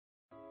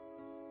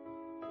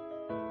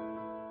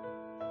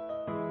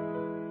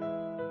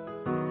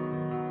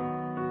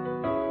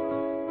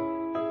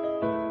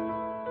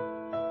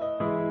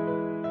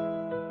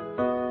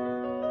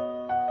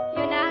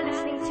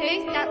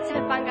Dancing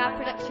and Bang Out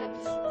Productions.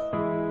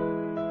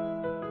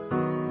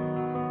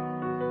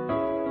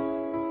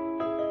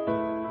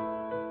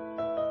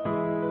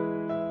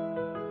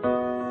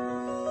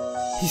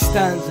 He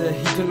stands there,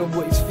 he don't know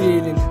what he's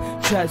feeling.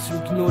 Tries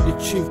to ignore the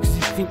truth cause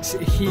he thinks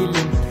it'll heal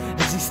him.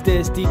 As he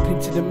stares deep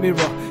into the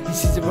mirror, he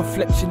sees a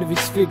reflection of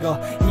his figure.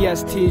 He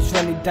has tears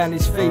running down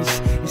his face.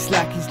 It's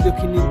like he's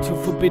looking into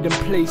a forbidden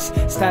place,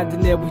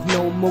 standing there with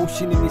no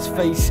emotion in his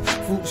face.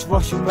 Thoughts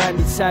rushing round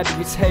inside of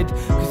his head,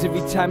 cause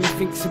every time he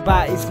thinks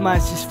about it, his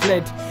mind's just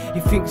fled. He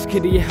thinks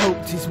could he have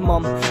helped his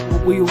mum,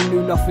 but we all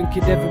knew nothing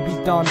could ever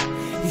be done.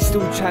 He's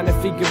still trying to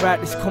figure out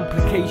this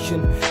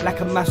complication, like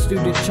a math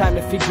student trying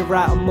to figure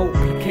out a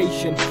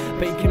multiplication.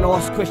 But he can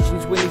ask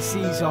questions when he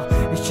sees her,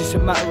 it's just a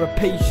matter of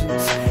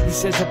patience. He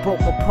says I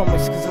broke my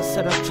promise cause I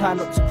said I'd try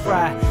not to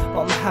cry,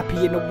 but I'm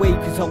happy in a way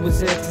cause I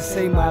was there to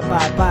say my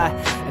bye-bye.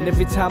 And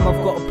every time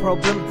I've got a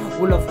problem,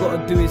 all I've got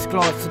to do is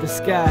glance to the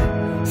sky.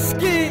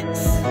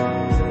 Skitz!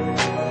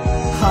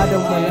 I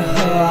don't wanna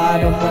hurt, I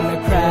don't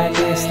wanna cry.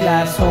 This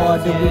life's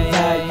harder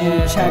without you.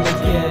 Trying to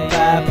get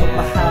by, put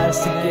my hands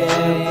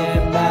together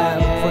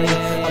overnight and pray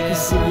I can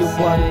see you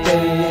one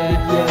day in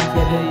the end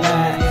of the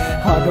night.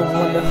 I don't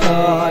wanna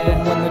hurt, I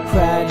don't wanna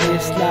cry.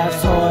 This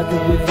life's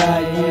harder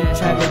without you.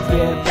 Trying to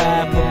get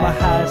by, put my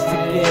hands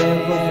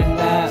together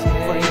overnight and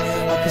pray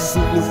I can see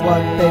you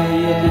one day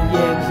in the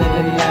end of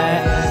the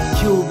night.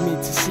 Killed me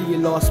to see your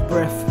last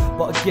breath,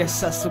 but I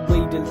guess that's the way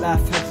that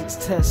life has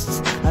its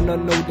tests. And I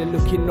know they're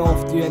looking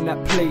after you in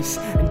that place,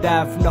 and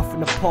I have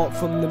nothing apart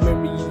from the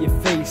memory of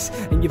your face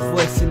and your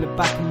voice in the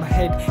back of my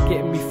head,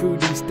 getting me through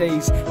these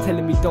days,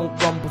 telling me don't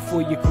run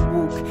before you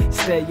can walk,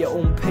 stay at your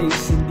own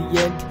pace. In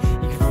the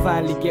end, you can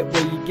finally get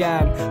where you're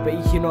going, but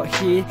if you're not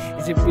here,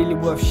 is it really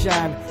worth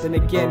shine? Then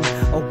again,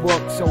 I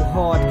worked so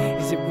hard,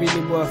 is it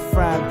really worth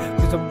frying?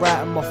 Cause I'm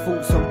writing my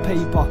thoughts on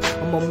paper,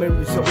 and my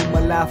memories of all my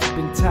life have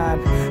been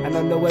time. And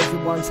I know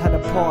everyone's had a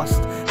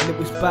past, and it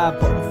was bad,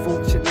 but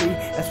unfortunately,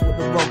 that's what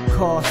the rock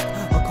cast.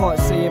 I can't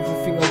say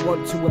everything I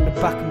want to on the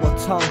back of my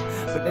tongue,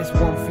 but there's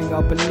one thing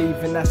I believe,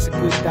 and that's a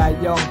good die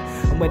young.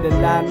 And when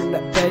they're lying in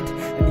that bed,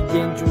 and the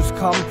angels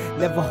come,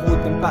 never hold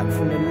them back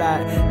from the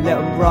light, let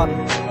them run.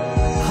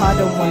 I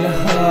don't wanna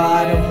hurt,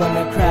 I don't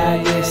wanna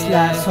cry. This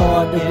life's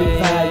harder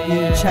without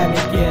you. Trying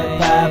to get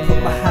by,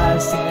 put my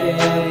hands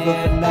together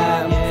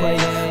overnight and pray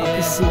I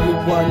can see you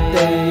one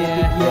day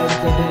in the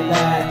end of the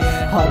night.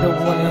 I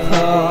don't wanna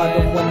hurt, I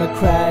don't wanna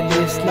cry.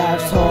 This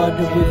life's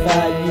harder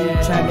without you.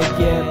 Trying to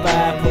get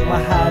by, put my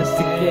hands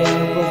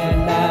together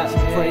overnight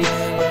and pray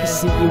I can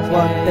see you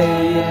one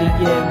day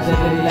in the end of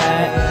the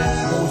night.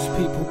 Most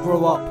people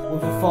grow up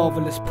with a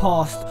fatherless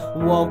past,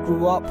 while I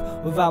grew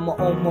up without my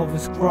own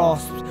mother's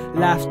grasp.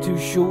 Life's too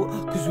short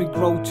cause we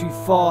grow too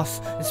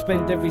fast, and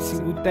spend every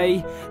single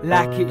day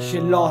like it's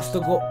your last. I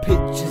got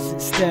pictures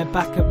that stare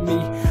back at me,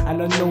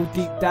 and I know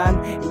deep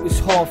down it was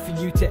hard for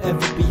you to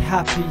ever be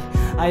happy.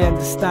 I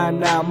understand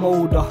now I'm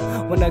older,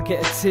 when I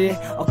get a tear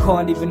I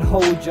can't even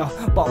hold ya,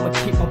 but I'ma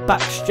keep my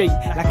back straight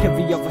like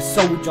every other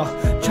soldier,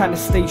 trying to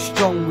stay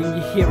strong when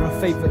you hear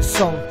a favourite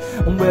song.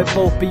 And we'll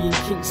both be in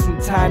Kingston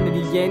Town in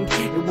the end,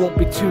 it won't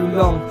be too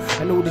long,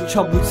 and all the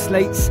troubled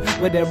slates,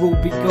 where they're all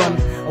be gone,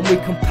 and we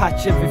can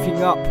patch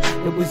everything up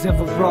that was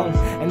ever wrong,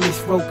 and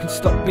this road can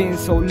stop being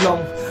so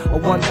long. I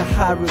wonder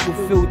how it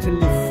will feel to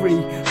live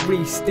free.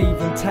 Reese,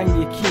 Stephen,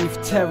 Tanya,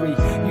 Keith, Terry,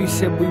 you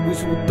said we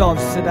was all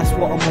doves, so that's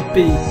what I'ma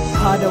be.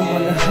 I don't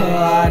wanna hurt,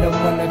 I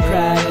don't wanna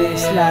cry.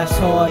 This life's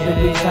harder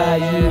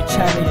without you.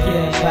 Trying to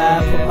get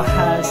by, put my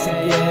hands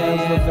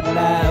together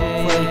overnight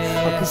and pray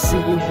I can see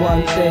you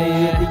one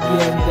day at the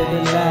end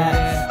of the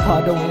night.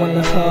 I don't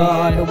wanna hurt,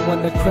 I don't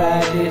wanna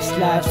cry. This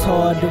life's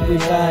harder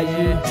without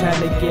you.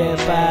 Trying to get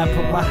by,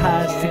 put my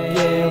hands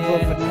together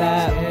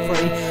overnight and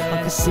pray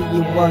I can see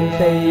you one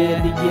day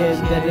at the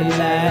end of the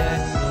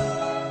night.